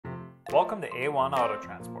Welcome to A1 Auto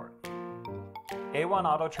Transport. A1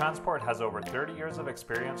 Auto Transport has over 30 years of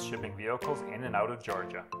experience shipping vehicles in and out of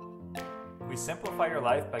Georgia. We simplify your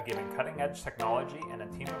life by giving cutting-edge technology and a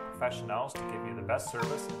team of professionals to give you the best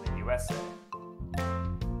service in the USA.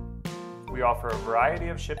 We offer a variety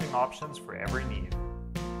of shipping options for every need.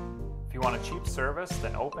 If you want a cheap service,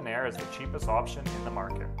 then open air is the cheapest option in the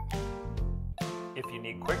market. If you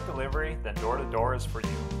need quick delivery, then door-to-door is for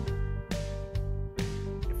you.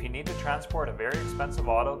 If you need to transport a very expensive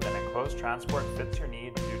auto, then enclosed transport fits your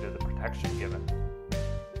need due to the protection given.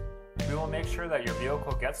 We will make sure that your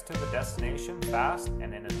vehicle gets to the destination fast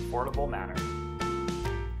and in an affordable manner.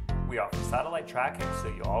 We offer satellite tracking so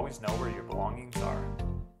you always know where your belongings are.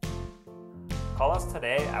 Call us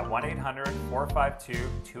today at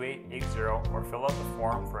 1-800-452-2880 or fill out the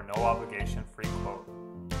form for a no-obligation free quote.